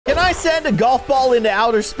I send a golf ball into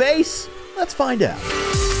outer space? Let's find out.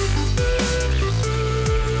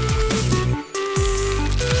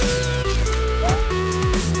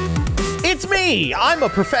 It's me. I'm a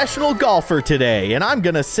professional golfer today, and I'm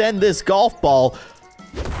gonna send this golf ball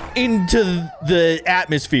into the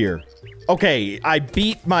atmosphere. Okay, I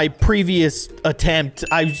beat my previous attempt.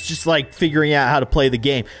 I was just like figuring out how to play the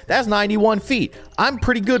game. That's 91 feet. I'm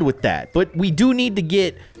pretty good with that, but we do need to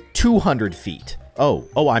get 200 feet.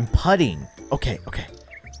 Oh, I'm putting. Okay. All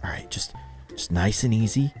right, just nice and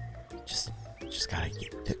easy. Just gotta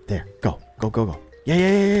get there. Go.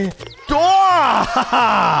 Yeah. Oh!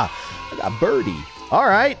 I got birdie. All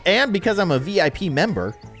right, and because I'm a VIP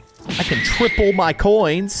member, I can triple my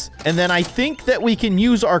coins, and then I think that we can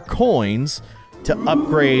use our coins to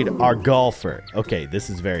upgrade our golfer. Okay,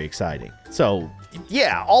 this is very exciting. So,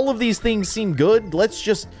 yeah, all of these things seem good. Let's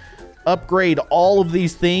just upgrade all of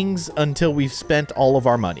these things until we've spent all of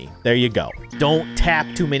our money. There you go. Don't tap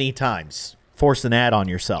too many times. Force an ad on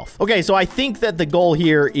yourself. Okay, so I think that the goal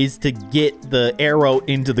here is to get the arrow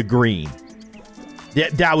into the green.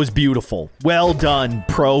 That was beautiful. Well done,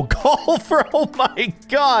 pro golfer. Oh my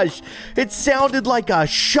gosh. It sounded like a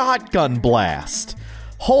shotgun blast.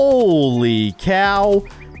 Holy cow.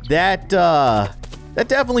 That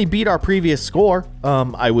definitely beat our previous score.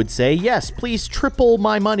 I would say, yes, please triple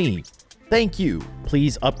my money. Thank you.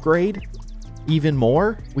 Please upgrade even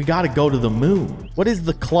more. We got to go to the moon. What is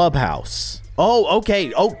the clubhouse? Oh,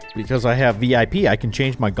 okay. Oh, because I have VIP, I can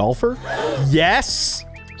change my golfer. Yes.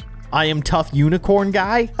 I am tough unicorn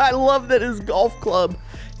guy. I love that his golf club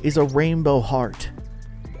is a rainbow heart.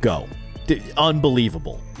 Go.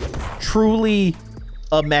 Unbelievable. Truly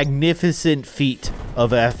a magnificent feat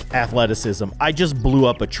of athleticism. I just blew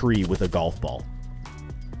up a tree with a golf ball.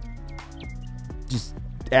 Just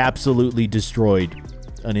absolutely destroyed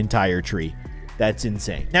an entire tree. That's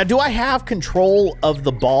insane. Now, do I have control of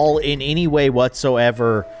the ball in any way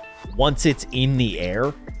whatsoever once it's in the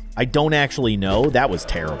air? I don't actually know. That was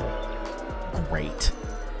terrible. Great.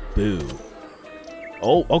 Boo.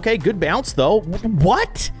 Oh, okay. Good bounce, though.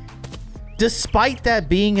 What? Despite that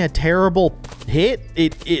being a terrible hit,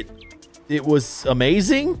 it was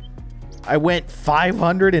amazing. I went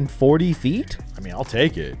 540 feet. I mean, I'll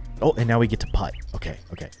take it. Oh, and now we get to putt. Okay.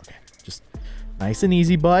 Just nice and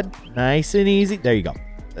easy, bud. Nice and easy. There you go.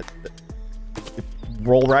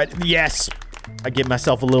 Roll right. Yes. I give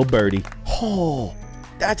myself a little birdie. Oh,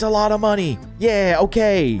 that's a lot of money. Yeah,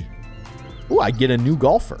 okay. Ooh, I get a new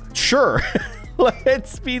golfer. Sure.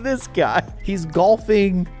 Let's be this guy. He's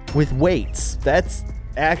golfing with weights. That's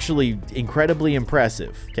actually incredibly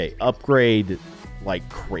impressive. Okay, upgrade like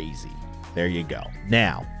crazy. There you go.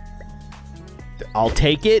 Now, I'll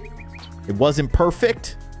take it. It wasn't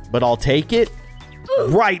perfect, but I'll take it.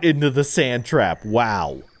 Right into the sand trap.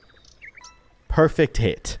 Wow. Perfect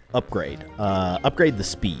hit. Upgrade. Upgrade the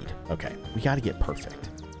speed. Okay, we got to get perfect.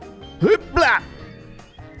 Blah.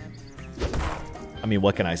 I mean,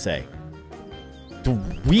 what can I say?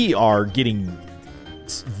 We are getting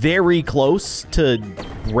very close to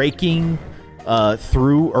breaking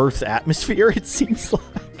through Earth's atmosphere, it seems like.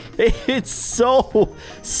 It's so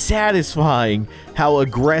satisfying how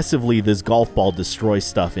aggressively this golf ball destroys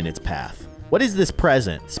stuff in its path. What is this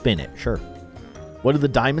present? Spin it, sure. What do the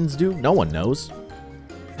diamonds do? No one knows.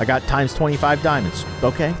 I got times 25 diamonds.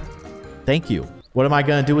 Okay. Thank you. What am I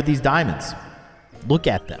going to do with these diamonds? Look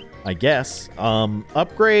at them, I guess.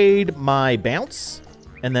 Upgrade my bounce,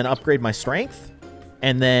 and then upgrade my strength,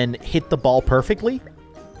 and then hit the ball perfectly.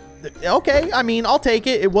 Okay, I mean, I'll take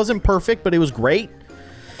it. It wasn't perfect, but it was great.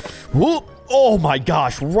 Whoop. Oh my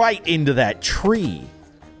gosh, right into that tree.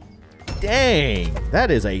 Dang,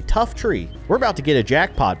 that is a tough tree. We're about to get a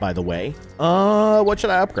jackpot, by the way. What should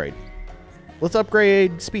I upgrade? Let's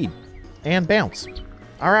upgrade speed and bounce.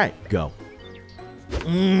 All right, go.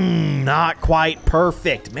 Not quite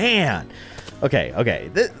perfect, man. Okay.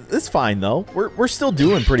 This is fine, though. We're still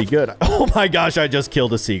doing pretty good. Oh my gosh, I just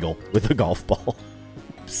killed a seagull with a golf ball.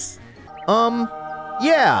 Oops.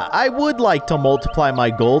 Yeah, I would like to multiply my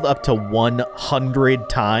gold up to 100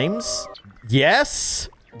 times. Yes,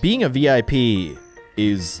 being a VIP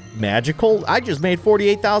is magical. I just made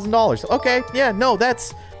 $48,000. Okay, yeah, no,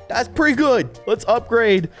 that's pretty good. Let's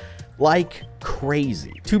upgrade like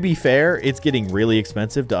crazy. To be fair, it's getting really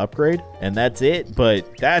expensive to upgrade, and that's it,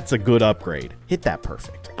 but that's a good upgrade. Hit that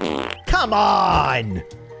perfect. Come on!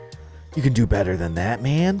 You can do better than that,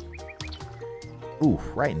 man. Ooh,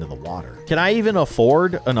 right into the water. Can I even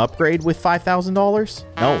afford an upgrade with $5,000?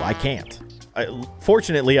 No, I can't.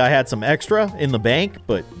 Fortunately, I had some extra in the bank,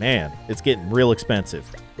 but man, it's getting real expensive.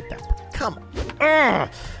 Hit that. Come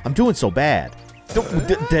on. I'm doing so bad.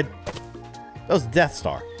 That was the Death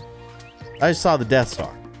Star. I just saw the Death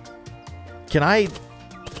Star. Can I,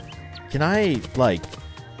 like,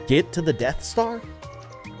 get to the Death Star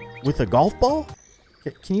with a golf ball?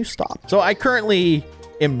 Can you stop? So I currently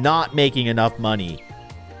am not making enough money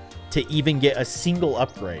to even get a single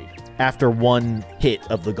upgrade after one hit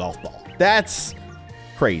of the golf ball. That's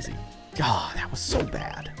crazy. God, that was so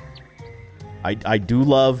bad. I do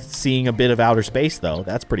love seeing a bit of outer space, though.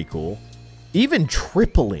 That's pretty cool. Even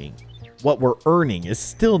tripling what we're earning is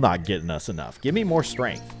still not getting us enough. Give me more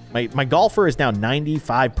strength. My golfer is now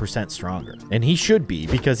 95% stronger. And he should be,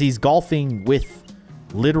 because he's golfing with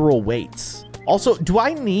literal weights. Also, do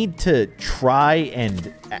I need to try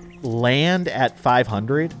and land at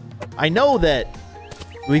 500? I know that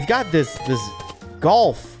we've got this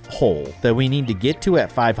golf hole that we need to get to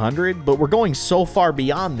at 500, but we're going so far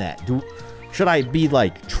beyond that. Should I be,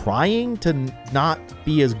 like, trying to not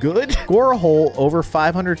be as good? Score a hole over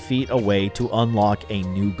 500 feet away to unlock a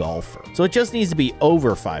new golfer. So it just needs to be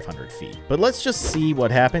over 500 feet. But let's just see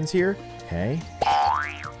what happens here. Okay.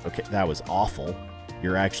 Okay, that was awful.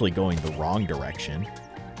 You're actually going the wrong direction.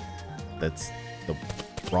 That's the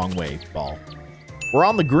wrong way, ball. We're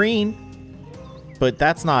on the green, but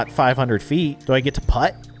that's not 500 feet. Do I get to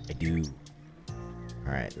putt? I do.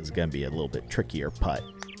 All right, this is going to be a little bit trickier putt.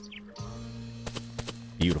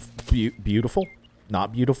 Beautiful. Beautiful?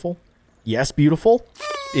 Not beautiful? Yes, beautiful?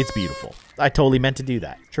 It's beautiful. I totally meant to do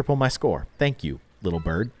that. Triple my score. Thank you, little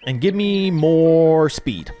bird. And give me more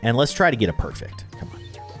speed. And let's try to get a perfect. Come on.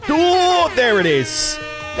 Oh, there it is.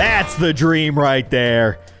 That's the dream right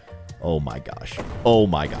there. Oh my gosh. Oh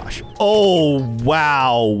my gosh. Oh,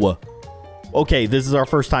 wow. Okay, this is our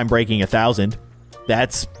first time breaking 1,000.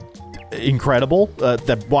 That's incredible.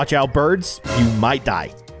 Watch out, birds. You might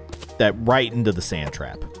die. That right into the sand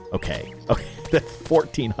trap. Okay. Okay. That's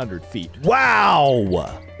 1,400 feet.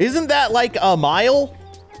 Wow. Isn't that like a mile?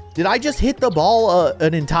 Did I just hit the ball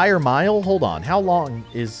an entire mile? Hold on. How long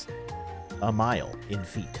is a mile in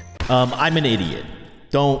feet? I'm an idiot.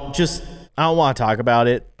 I don't want to talk about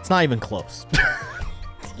it. It's not even close.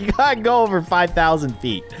 You gotta go over 5,000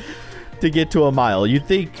 feet to get to a mile. You'd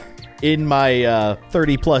think in my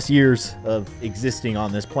 30 plus years of existing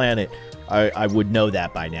on this planet, I would know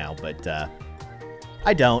that by now, but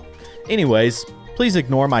I don't. Anyways, please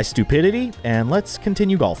ignore my stupidity, and let's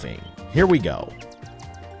continue golfing. Here we go.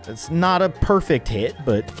 It's not a perfect hit,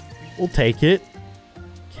 but we'll take it.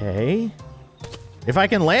 Okay. If I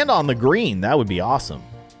can land on the green, that would be awesome.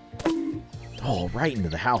 Oh, right into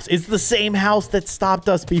the house. It's the same house that stopped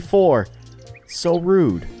us before. So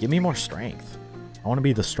rude. Give me more strength. I want to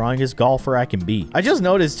be the strongest golfer I can be. I just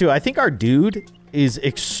noticed, too, I think our dude is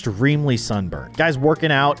extremely sunburned. Guy's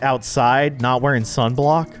working out outside, not wearing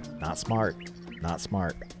sunblock. Not smart. Not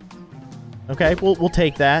smart. Okay, we'll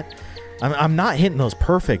take that. I'm not hitting those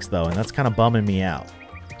perfects, though, and that's kind of bumming me out.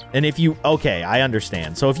 And if you... Okay, I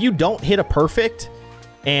understand. So if you don't hit a perfect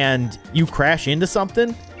and you crash into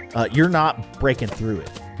something, you're not breaking through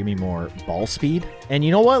it. Give me more ball speed. And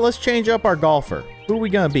you know what? Let's change up our golfer. Who are we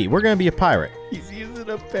going to be? We're going to be a pirate. He's using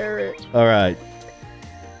a parrot. All right.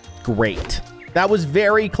 Great. That was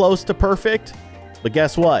very close to perfect, but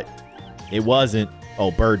guess what? It wasn't. Oh,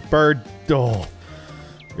 bird. Oh,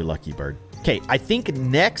 you're lucky, bird. Okay, I think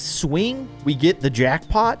next swing we get the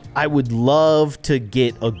jackpot. I would love to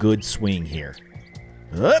get a good swing here.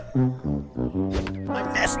 I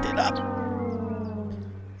messed it up.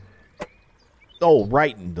 Oh,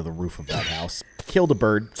 right into the roof of that house. Killed a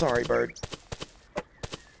bird. Sorry, bird.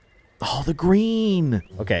 Oh, the green.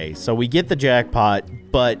 Okay, so we get the jackpot,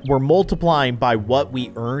 but we're multiplying by what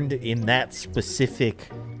we earned in that specific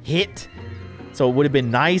hit. So it would have been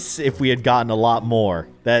nice if we had gotten a lot more.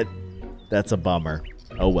 That's a bummer.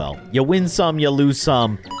 Oh, well. You win some, you lose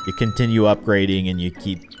some. You continue upgrading, and you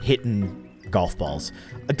keep hitting golf balls.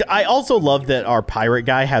 I also love that our pirate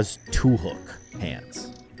guy has 2-hook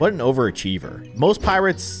hands. What an overachiever. Most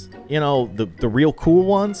pirates, you know, the real cool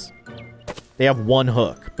ones, they have 1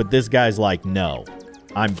 hook. But this guy's like, no,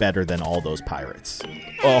 I'm better than all those pirates.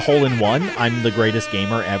 A hole in one. I'm the greatest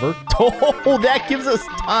gamer ever. Oh, that gives us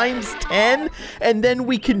times 10. And then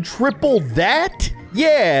we can triple that?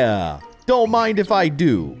 Yeah. Don't mind if I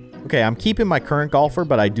do. Okay, I'm keeping my current golfer,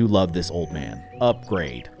 but I do love this old man.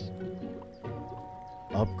 Upgrade.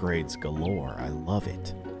 Upgrades galore. I love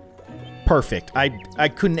it. Perfect. I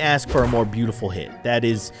couldn't ask for a more beautiful hit. That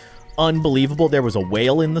is unbelievable. There was a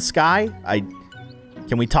whale in the sky.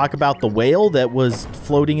 Can we talk about the whale that was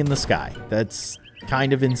floating in the sky? That's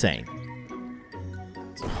kind of insane.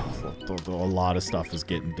 A lot of stuff is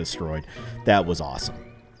getting destroyed. That was awesome.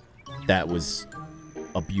 That was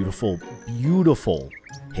a beautiful, beautiful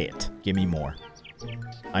hit. Give me more.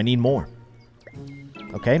 I need more.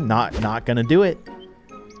 Okay, not gonna do it.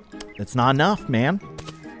 That's not enough, man.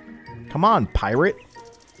 Come on, pirate.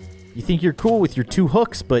 You think you're cool with your 2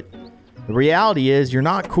 hooks, but the reality is you're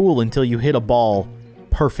not cool until you hit a ball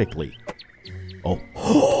perfectly. Oh.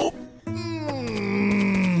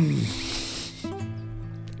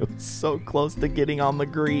 It was so close to getting on the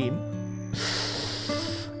green.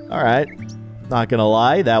 All right. Not gonna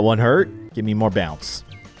lie, that one hurt. Give me more bounce.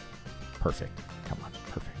 Perfect. Come on,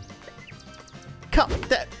 perfect.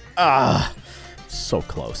 So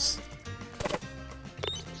close.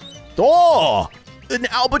 Oh! An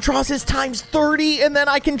albatross is times 30, and then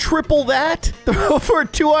I can triple that for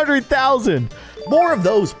 200,000. More of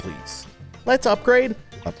those, please. Let's upgrade.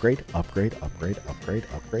 Upgrade.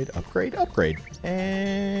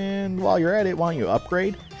 And while you're at it, why don't you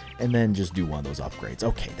upgrade? And then just do one of those upgrades.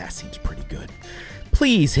 Okay, that seems pretty good.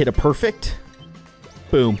 Please hit a perfect.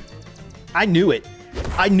 Boom. I knew it.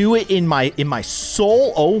 I knew it in my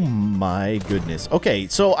soul. Oh my goodness. Okay,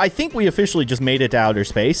 so I think we officially just made it to outer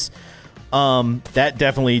space. That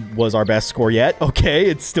definitely was our best score yet. Okay,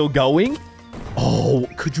 it's still going. Oh,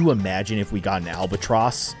 could you imagine if we got an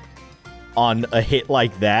albatross on a hit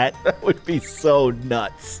like that? That would be so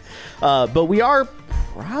nuts. But we are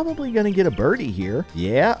probably gonna get a birdie here.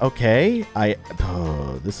 Yeah, okay.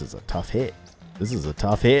 This is a tough hit. This is a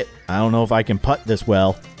tough hit. I don't know if I can putt this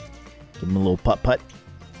well. Give him a little putt.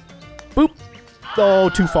 Boop. Oh,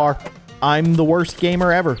 too far. I'm the worst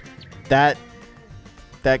gamer ever. That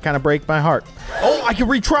kind of breaks my heart. Oh, I can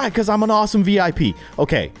retry because I'm an awesome VIP.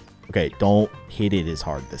 Okay, don't hit it as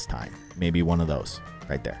hard this time. Maybe one of those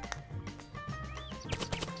right there.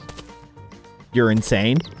 You're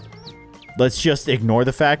insane. Let's just ignore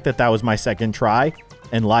the fact that that was my second try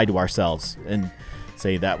and lie to ourselves and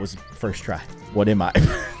say that was first try. What am I?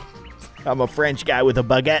 I'm a French guy with a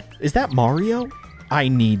baguette. Is that Mario? I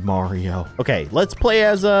need Mario. Okay, let's play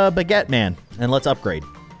as a baguette man and let's upgrade.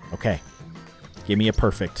 Okay. Give me a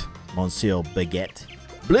perfect, Monsieur Baguette.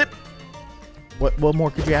 Blip. What more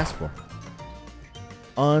could you ask for?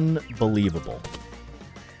 Unbelievable.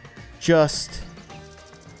 Just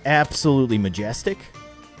absolutely majestic.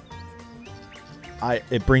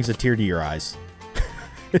 It brings a tear to your eyes.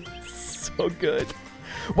 It's so good.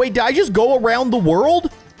 Wait, did I just go around the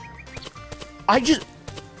world? I just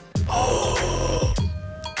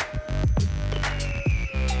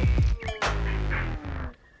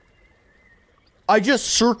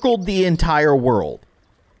circled the entire world.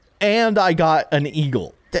 And I got an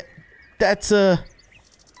eagle. That's a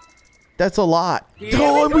lot.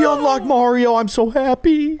 Oh, and we unlocked Mario. I'm so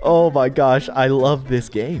happy. Oh my gosh, I love this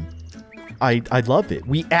game. I love it.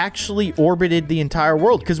 We actually orbited the entire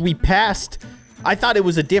world because we passed. I thought it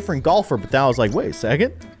was a different golfer, but then I was like, wait a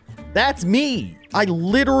second. That's me. I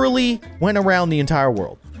literally went around the entire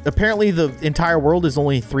world. Apparently, the entire world is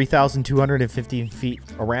only 3,250 feet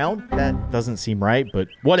around. That doesn't seem right, but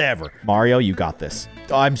whatever. Mario, you got this.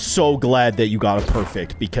 I'm so glad that you got a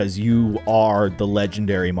perfect because you are the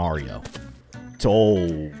legendary Mario.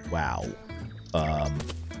 Oh, wow.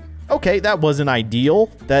 Okay, that wasn't ideal.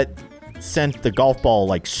 That sent the golf ball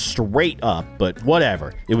like straight up, but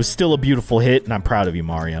whatever. It was still a beautiful hit, and I'm proud of you,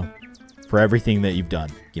 Mario, for everything that you've done.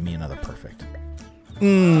 Give me another perfect.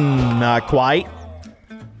 Not quite.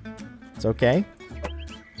 It's okay.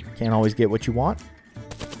 Can't always get what you want.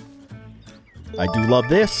 I do love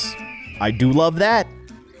this. I do love that.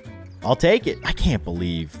 I'll take it. I can't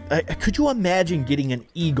believe. Could you imagine getting an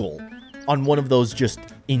eagle on one of those just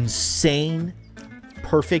insane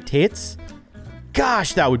perfect hits?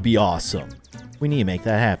 Gosh, that would be awesome. We need to make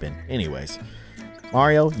that happen. Anyways,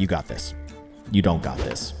 Mario, you got this. You don't got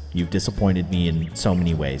this. You've disappointed me in so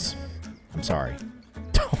many ways. I'm sorry.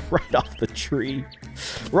 Right off the tree.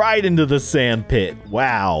 Right into the sand pit.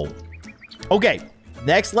 Wow. Okay.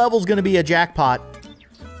 Next level is going to be a jackpot.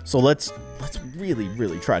 So let's really,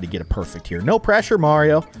 really try to get a perfect here. No pressure,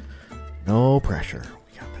 Mario. No pressure.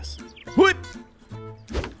 We got this. What?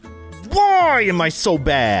 Why am I so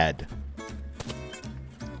bad?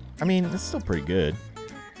 I mean, it's still pretty good.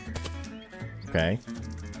 Okay.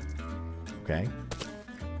 Okay.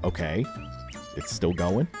 Okay. It's still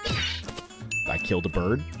going. I killed a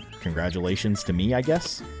bird. Congratulations to me, I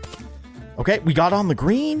guess. Okay, we got on the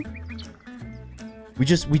green. We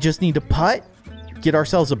just need to putt. Get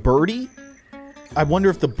ourselves a birdie. I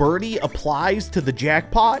wonder if the birdie applies to the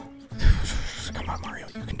jackpot. Come on, Mario.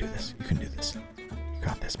 You can do this. You can do this. You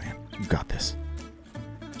got this, man. You got this.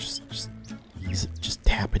 Just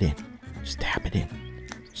tap it in. Just tap it in.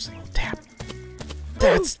 Just a little tap.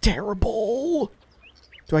 That's terrible.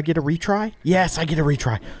 Do I get a retry? Yes, I get a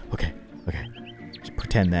retry. Okay. Okay. Just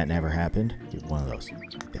pretend that never happened. Get one of those.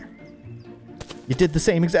 There. You did the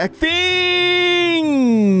same exact thing!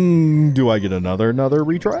 Do I get another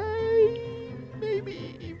retry?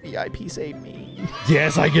 Maybe. VIP save me.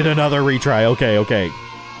 Yes, I get another retry. Okay.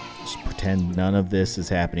 Just pretend none of this is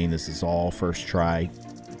happening. This is all first try.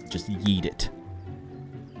 Just yeet it.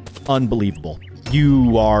 Unbelievable.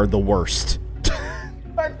 You are the worst.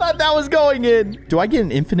 I thought that was going in. Do I get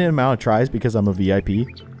an infinite amount of tries because I'm a VIP?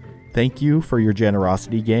 Thank you for your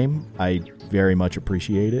generosity, game. I very much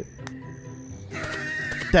appreciate it.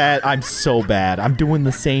 I'm so bad. I'm doing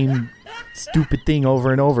the same stupid thing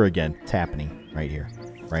over and over again. It's happening right here.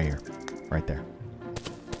 Right here. Right there.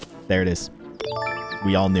 There it is.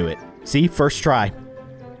 We all knew it. See? First try.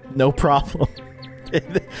 No problem.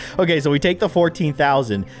 Okay, so we take the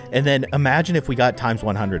 14,000 and then imagine if we got times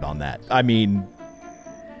 100 on that. I mean,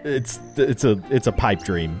 it's a pipe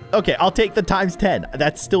dream. Okay, I'll take the times 10.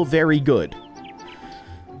 That's still very good.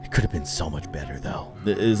 It could have been so much better though.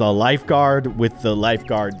 There is a lifeguard with the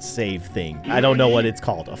lifeguard save thing. I don't know what it's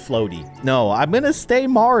called. A floaty. No, I'm gonna stay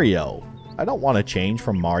Mario. I don't want to change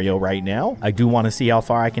from Mario right now. I do want to see how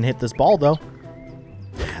far I can hit this ball though.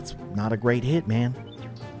 That's not a great hit, man.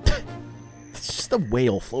 It's just a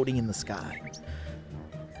whale floating in the sky.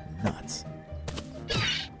 Nuts.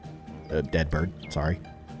 Dead bird. Sorry.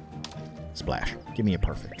 Splash. Give me a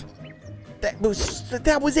perfect. That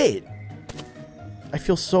was it. I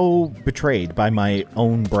feel so betrayed by my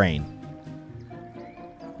own brain.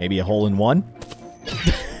 Maybe a hole in one?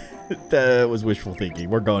 That was wishful thinking.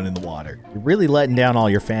 We're going in the water. You're really letting down all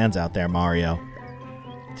your fans out there, Mario.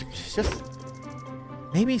 Just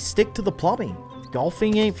maybe stick to the plumbing.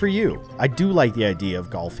 Golfing ain't for you. I do like the idea of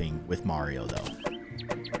golfing with Mario, though.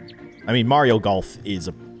 I mean, Mario Golf is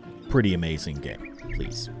a pretty amazing game.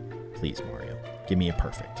 Please. Please, Mario. Give me a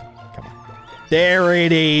perfect. Come on. There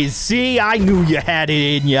it is. See, I knew you had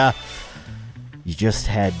it in ya. You just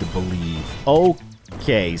had to believe.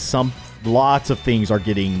 Okay, lots of things are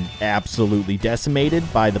getting absolutely decimated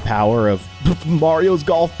by the power of Mario's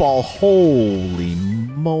golf ball. Holy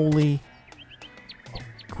moly.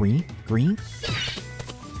 Green? Green?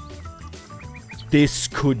 This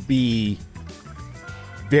could be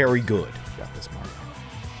very good. You got this, Mario.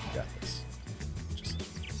 You got this. Just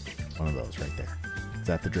one of those right there. Is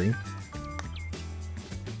that the dream?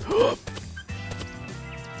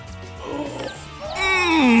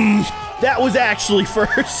 That was actually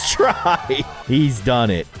first try. He's done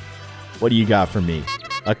it. What do you got for me?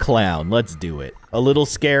 A clown. Let's do it. A little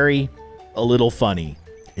scary, a little funny.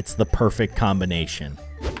 It's the perfect combination.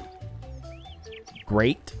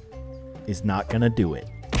 Great is not gonna do it.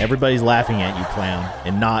 Everybody's laughing at you, clown,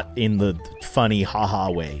 and not in the funny haha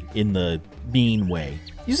way, in the mean way.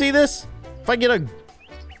 You see this? If I get a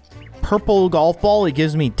purple golf ball, it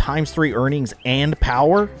gives me ×3 earnings and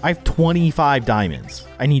power. I have 25 diamonds.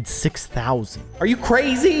 I need 6,000. Are you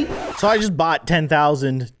crazy? So I just bought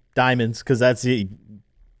 10,000 diamonds because that's the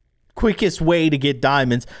quickest way to get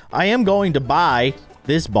diamonds. I am going to buy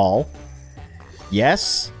this ball.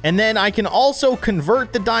 Yes. And then I can also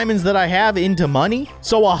convert the diamonds that I have into money.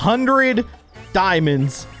 So 100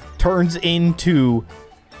 diamonds turns into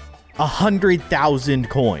 100,000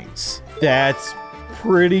 coins. That's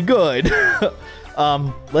pretty good.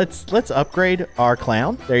 Let's upgrade our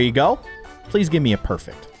clown. There you go. Please give me a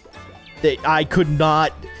perfect. I could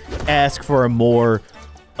not ask for a more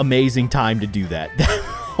amazing time to do that.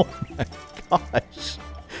 Oh my gosh.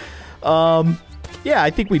 Yeah,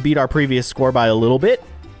 I think we beat our previous score by a little bit.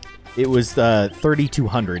 It was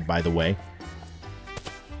 3,200, by the way.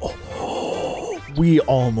 Oh, we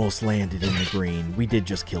almost landed in the green. We did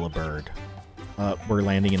just kill a bird. We're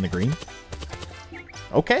landing in the green.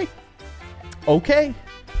 Okay. Okay.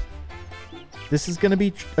 This is going to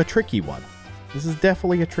be a tricky one. This is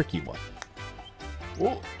definitely a tricky one.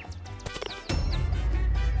 Whoa.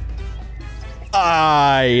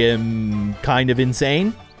 I am kind of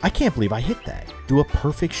insane. I can't believe I hit that. Do a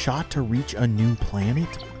perfect shot to reach a new planet?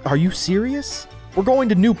 Are you serious? We're going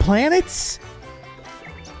to new planets?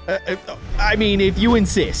 I mean, if you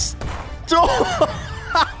insist.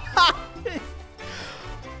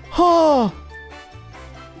 Oh,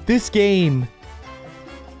 this game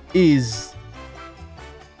is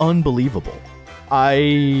unbelievable.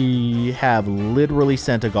 I have literally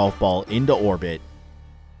sent a golf ball into orbit,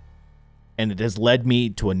 and it has led me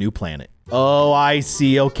to a new planet. Oh, I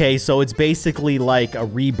see. Okay, so it's basically like a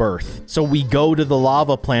rebirth. So we go to the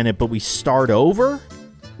lava planet, but we start over?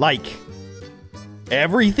 Like,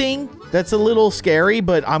 everything? That's a little scary,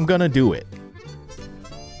 but I'm gonna do it.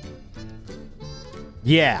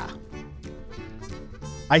 Yeah.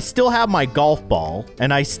 I still have my golf ball,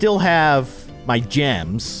 and I still have my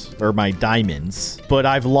gems, or my diamonds, but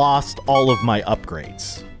I've lost all of my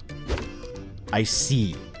upgrades. I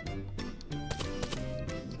see.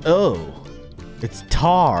 Oh, it's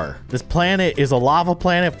tar. This planet is a lava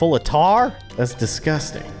planet full of tar? That's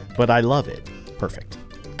disgusting, but I love it. Perfect.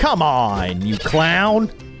 Come on, you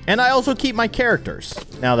clown. And I also keep my characters,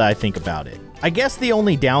 now that I think about it. I guess the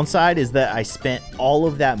only downside is that I spent all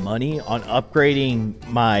of that money on upgrading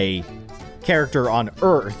my character on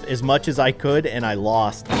Earth as much as I could, and I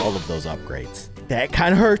lost all of those upgrades. That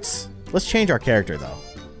kind of hurts. Let's change our character, though.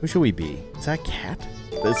 Who should we be? Is that a cat?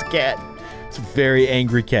 This cat. It's a very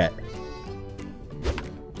angry cat.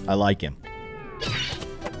 I like him.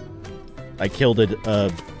 I killed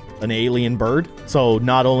an alien bird. So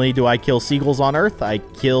not only do I kill seagulls on Earth, I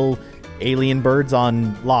kill alien birds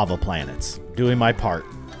on lava planets. Doing my part,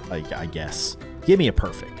 I guess. Give me a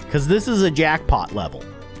perfect, because this is a jackpot level.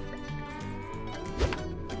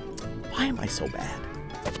 Why am I so bad?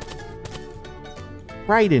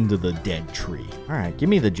 Right into the dead tree. All right, give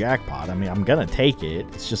me the jackpot. I mean, I'm going to take it.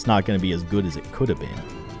 It's just not going to be as good as it could have been.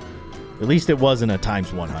 At least it wasn't a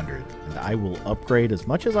times 100. And I will upgrade as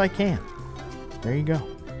much as I can. There you go.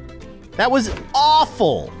 That was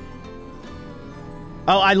awful.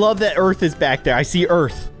 Oh, I love that Earth is back there. I see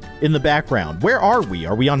Earth in the background. Where are we?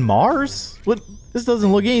 Are we on Mars? What? This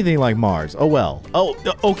doesn't look anything like Mars. Oh, well. Oh,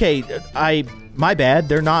 okay. My bad.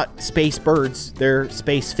 They're not space birds. They're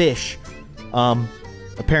space fish.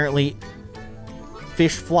 Apparently,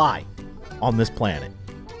 fish fly on this planet.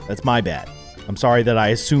 That's my bad. I'm sorry that I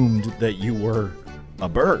assumed that you were a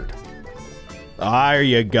bird. There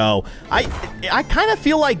you go. I kind of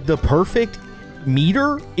feel like the perfect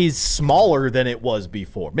meter is smaller than it was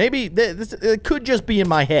before. Maybe it could just be in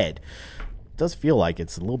my head. It does feel like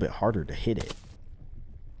it's a little bit harder to hit it.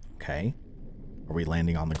 Okay. Are we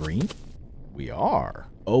landing on the green? We are.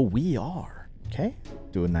 Oh, we are. Okay.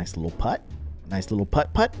 Do a nice little putt. Nice little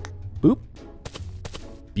putt. Boop.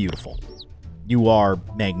 Beautiful. You are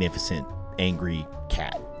magnificent, angry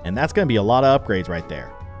cat. And that's going to be a lot of upgrades right there.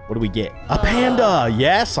 What do we get? A panda.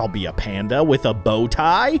 Yes, I'll be a panda with a bow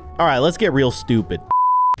tie. All right, let's get real stupid.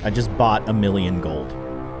 I just bought 1,000,000 gold.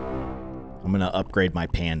 I'm going to upgrade my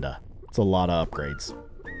panda. It's a lot of upgrades.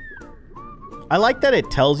 I like that it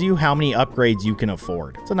tells you how many upgrades you can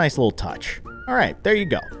afford. It's a nice little touch. All right, there you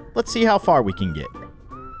go. Let's see how far we can get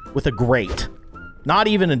with a great. Not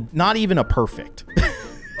even a perfect.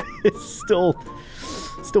 It's still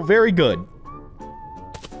very good.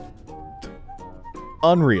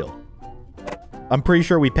 Unreal. I'm pretty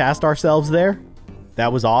sure we passed ourselves there.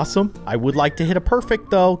 That was awesome. I would like to hit a perfect,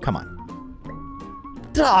 though. Come on.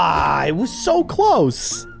 Ah, it was so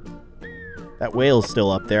close. That whale's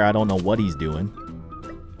still up there. I don't know what he's doing.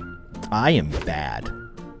 I am bad.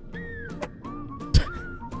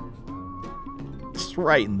 It's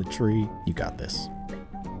right in the tree. You got this.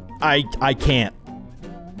 I can't.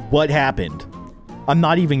 What happened? I'm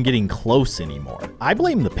not even getting close anymore. I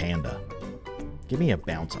blame the panda. Give me a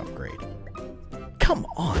bounce upgrade. Come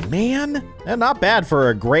on, man. Not bad for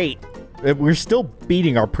a great. We're still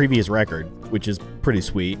beating our previous record, which is pretty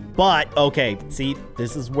sweet. But, okay, see,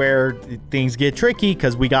 this is where things get tricky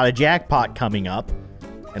because we got a jackpot coming up.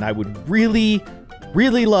 And I would really,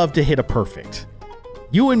 really love to hit a perfect.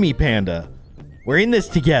 You and me, panda. We're in this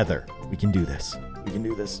together. We can do this. We can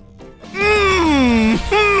do this.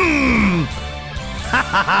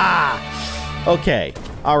 Okay.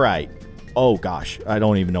 All right. Oh, gosh. I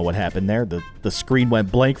don't even know what happened there. The screen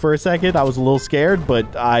went blank for a second. I was a little scared,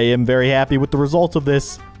 but I am very happy with the results of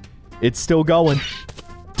this. It's still going.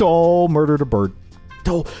 Oh, murdered a bird.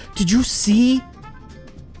 Oh, did you see?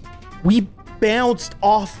 We bounced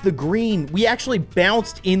off the green. We actually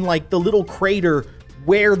bounced in, like, the little crater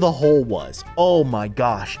where the hole was. Oh, my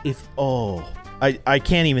gosh. I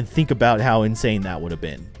can't even think about how insane that would have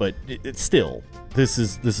been. But it's still, this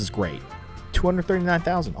is great.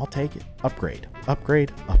 239,000. I'll take it. Upgrade.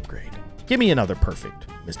 Give me another perfect,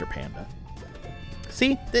 Mr. Panda.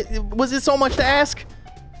 See? Was it so much to ask?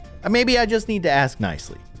 Maybe I just need to ask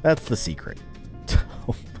nicely. That's the secret.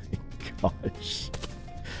 Oh my gosh.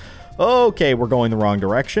 Okay, we're going the wrong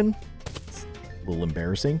direction. It's a little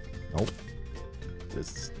embarrassing. Nope.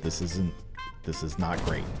 This is not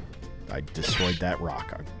great. I destroyed that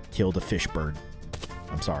rock. I killed a fish bird.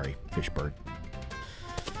 I'm sorry, fish bird.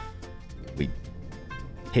 We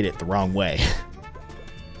hit it the wrong way.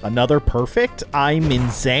 Another perfect? I'm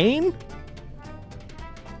insane?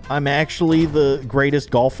 I'm actually the greatest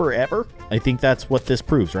golfer ever? I think that's what this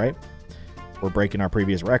proves, right? We're breaking our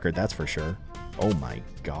previous record, that's for sure. Oh my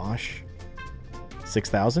gosh.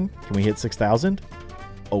 6,000? Can we hit 6,000?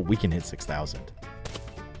 Oh, we can hit 6,000.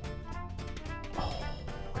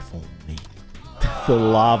 The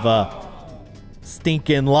lava.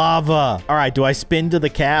 Stinking lava. All right, do I spin to the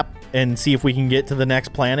cap and see if we can get to the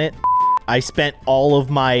next planet? I spent all of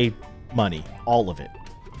my money. All of it.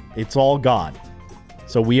 It's all gone.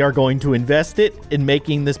 So we are going to invest it in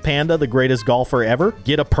making this panda the greatest golfer ever.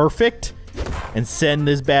 Get a perfect and send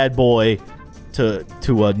this bad boy to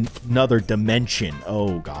another dimension.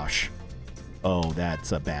 Oh, gosh. Oh,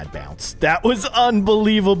 that's a bad bounce. That was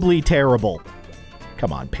unbelievably terrible.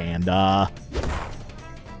 Come on, panda.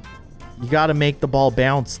 You got to make the ball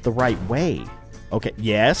bounce the right way. Okay,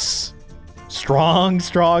 yes. Strong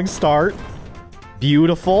start.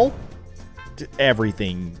 Beautiful.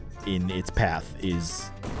 Everything in its path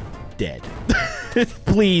is dead.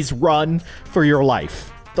 Please run for your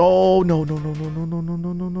life. Oh, no.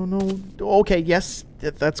 Okay, yes,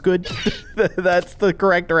 that's good. That's the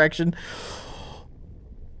correct direction.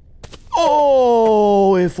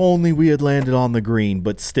 Oh, if only we had landed on the green,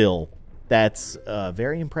 but still, that's a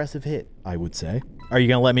very impressive hit, I would say. Are you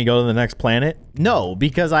going to let me go to the next planet? No,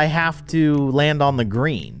 because I have to land on the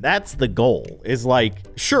green. That's the goal. Is like,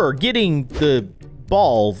 sure, getting the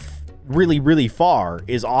ball really far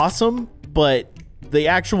is awesome, but the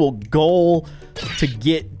actual goal to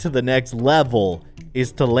get to the next level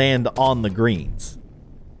is to land on the greens.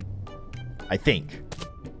 I think.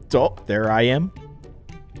 So, there I am.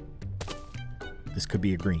 This could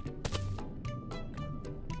be a green.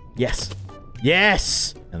 Yes.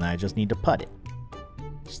 Yes! And I just need to putt it.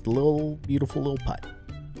 Just a little, beautiful little putt.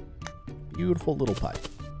 Beautiful little putt.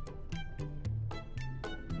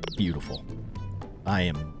 Beautiful. I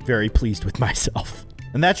am very pleased with myself.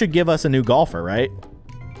 And that should give us a new golfer, right?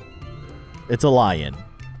 It's a lion.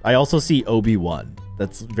 I also see Obi-Wan.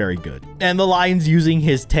 That's very good. And the lion's using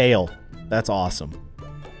his tail. That's awesome.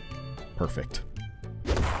 Perfect.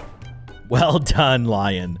 Well done,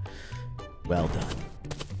 lion. Well done.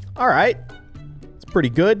 All right. It's pretty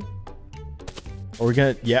good. Are we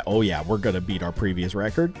gonna... Yeah. Oh, yeah. We're gonna beat our previous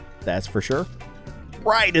record. That's for sure.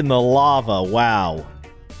 Right in the lava. Wow.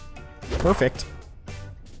 Perfect.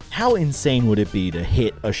 How insane would it be to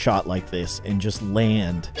hit a shot like this and just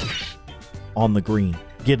land on the green?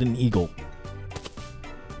 Get an eagle.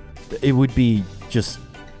 It would be just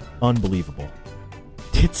unbelievable.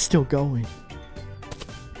 It's still going.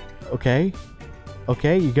 Okay.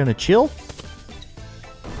 Okay, you gonna chill?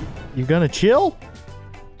 You gonna chill?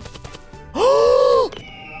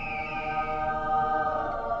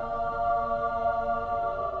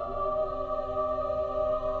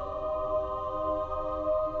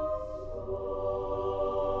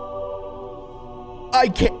 I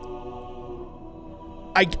can't.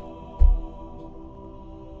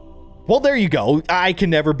 Well, there you go. I can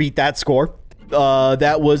never beat that score.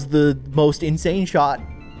 That was the most insane shot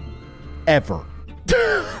ever.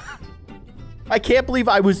 I can't believe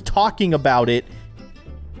I was talking about it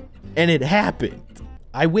and it happened.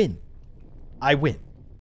 I win. I win.